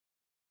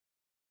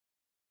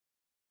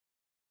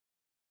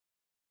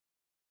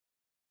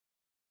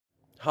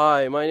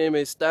Hi, my name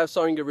is Staff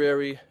Sergeant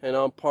Guerrieri, and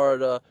I'm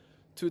part of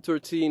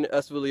 213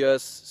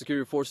 SWS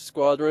Security Forces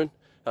Squadron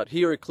out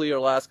here at Clear,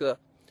 Alaska.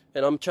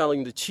 And I'm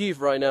challenging the chief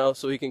right now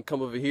so he can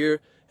come over here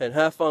and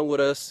have fun with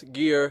us,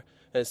 gear,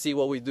 and see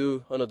what we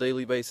do on a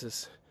daily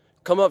basis.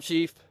 Come up,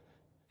 Chief.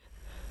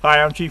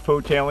 Hi, I'm Chief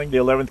Hotaling, the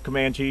 11th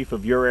Command Chief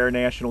of your Air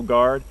National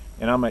Guard,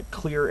 and I'm at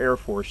Clear Air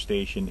Force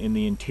Station in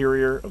the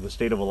interior of the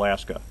state of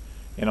Alaska.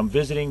 And I'm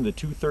visiting the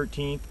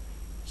 213th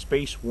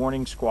Space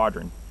Warning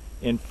Squadron.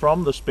 And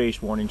from the Space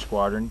Warning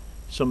Squadron,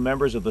 some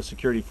members of the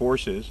security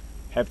forces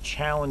have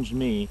challenged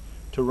me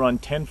to run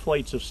 10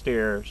 flights of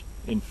stairs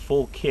in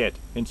full kit,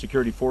 in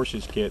security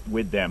forces kit,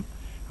 with them.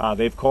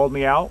 They've called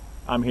me out.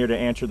 I'm here to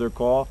answer their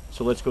call,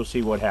 so let's go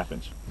see what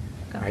happens.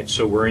 All right,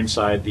 so we're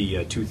inside the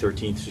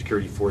 213th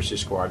Security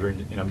Forces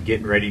Squadron, and I'm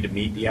getting ready to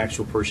meet the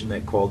actual person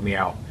that called me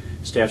out.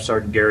 Staff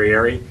Sergeant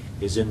Guerrieri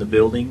is in the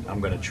building.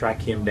 I'm going to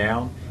track him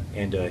down,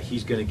 and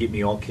he's going to get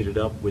me all kitted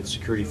up with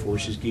security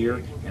forces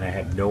gear, and I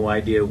have no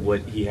idea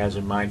what he has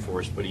in mind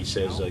for us, but he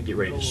says get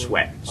ready to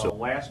sweat. So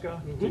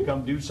Alaska, to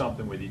come do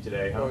something with you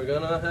today, huh? We're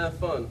gonna have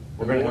fun.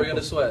 We're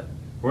gonna sweat.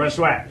 We're going to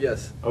sweat?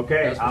 Yes.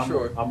 Okay, that's for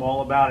sure. I'm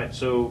all about it.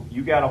 So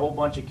you got a whole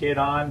bunch of kit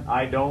on,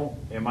 I don't.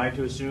 Am I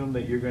to assume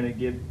that you're going to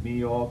get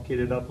me all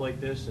kitted up like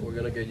this? We're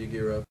gonna get you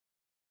gear up.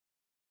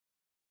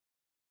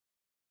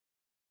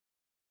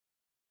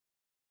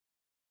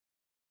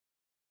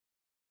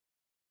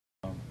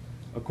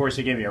 Of course,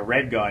 they gave me a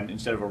red gun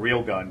instead of a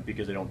real gun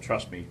because they don't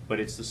trust me. But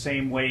it's the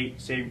same weight,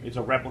 it's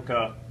a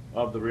replica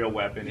of the real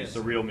weapon. Yes. It's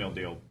the real meal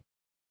deal.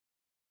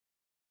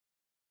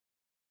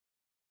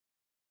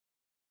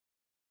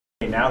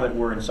 Now that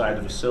we're inside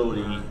the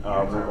facility,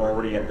 we're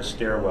already at the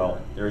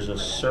stairwell. There's a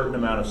certain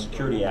amount of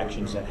security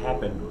actions that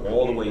happen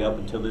all the way up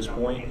until this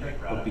point,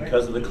 but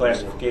because of the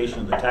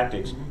classification of the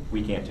tactics,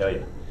 we can't tell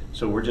you.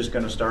 So we're just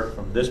going to start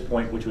from this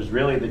point, which was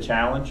really the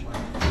challenge,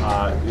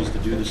 is to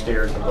do the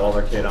stairs with all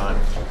our kit on.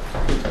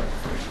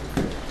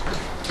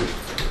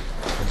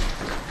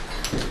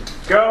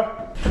 Go!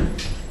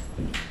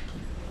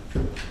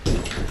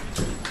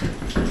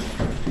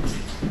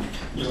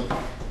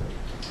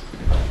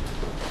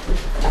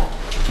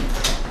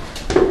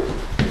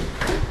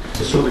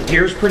 So the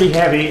gear's pretty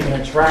heavy and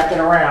it's racking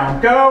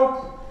around.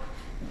 Go!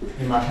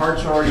 And my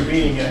heart's already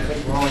beating and I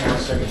think we're only on the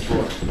second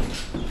floor.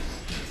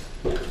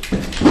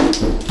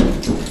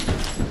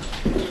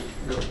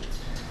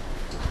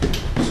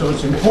 So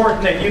it's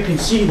important that you can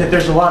see that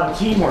there's a lot of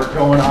teamwork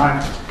going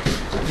on.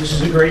 This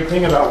is a great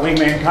thing about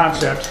wingman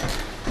concept.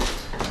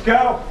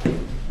 Go!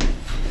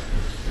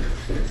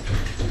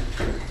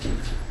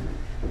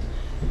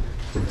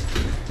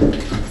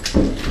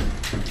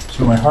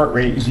 So my heart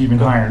rate is even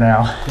higher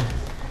now.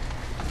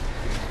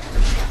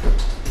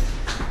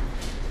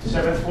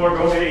 7th floor,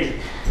 go to 8.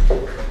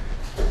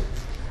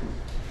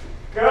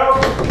 Go!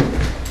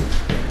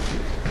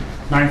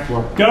 9th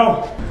floor,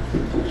 go!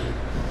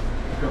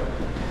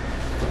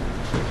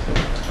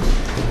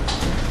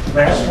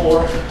 Last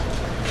floor.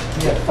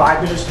 We have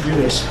 5 minutes to do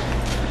this.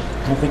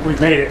 I don't think we've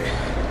made it.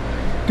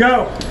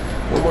 Go!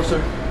 One more, sir.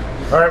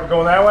 All right, we're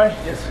going that way?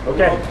 Yes.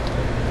 Okay.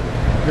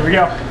 Here we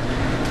go.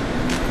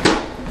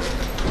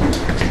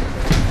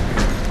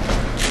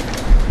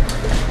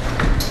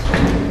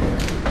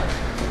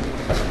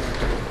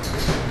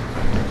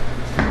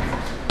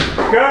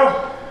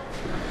 Go!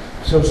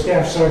 So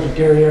Staff Sergeant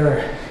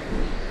Guerrieri,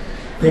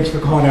 thanks for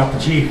calling out the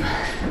chief,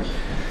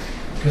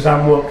 because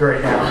I'm whooped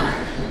right now.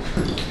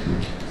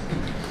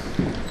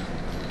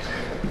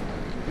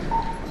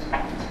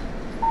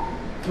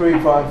 Three,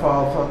 five,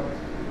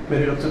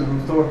 made it up to the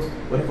roof door,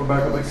 waiting for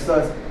backup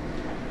exercise.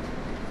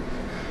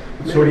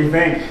 So what do you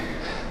think?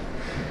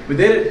 We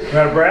did it. You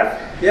out of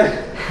breath? Yeah.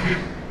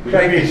 We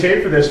gotta be in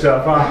shape for this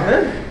stuff, huh?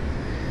 Huh?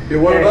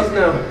 You're one of us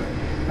now.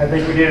 I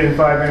think we did it in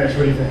 5 minutes.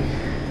 What do you think?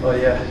 Oh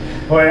yeah.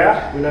 Oh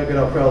yeah? We're not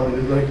gonna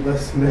probably do like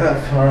less than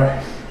that. All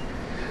right.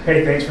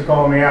 Hey, thanks for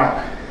calling me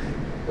out.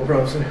 No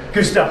problem, sir.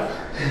 Good stuff.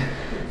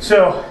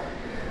 So,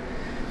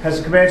 as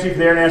the Command Chief of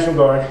the Air National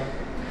Guard,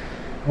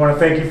 I want to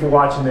thank you for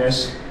watching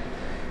this,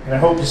 and I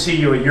hope to see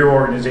you at your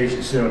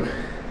organization soon.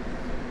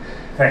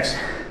 Thanks.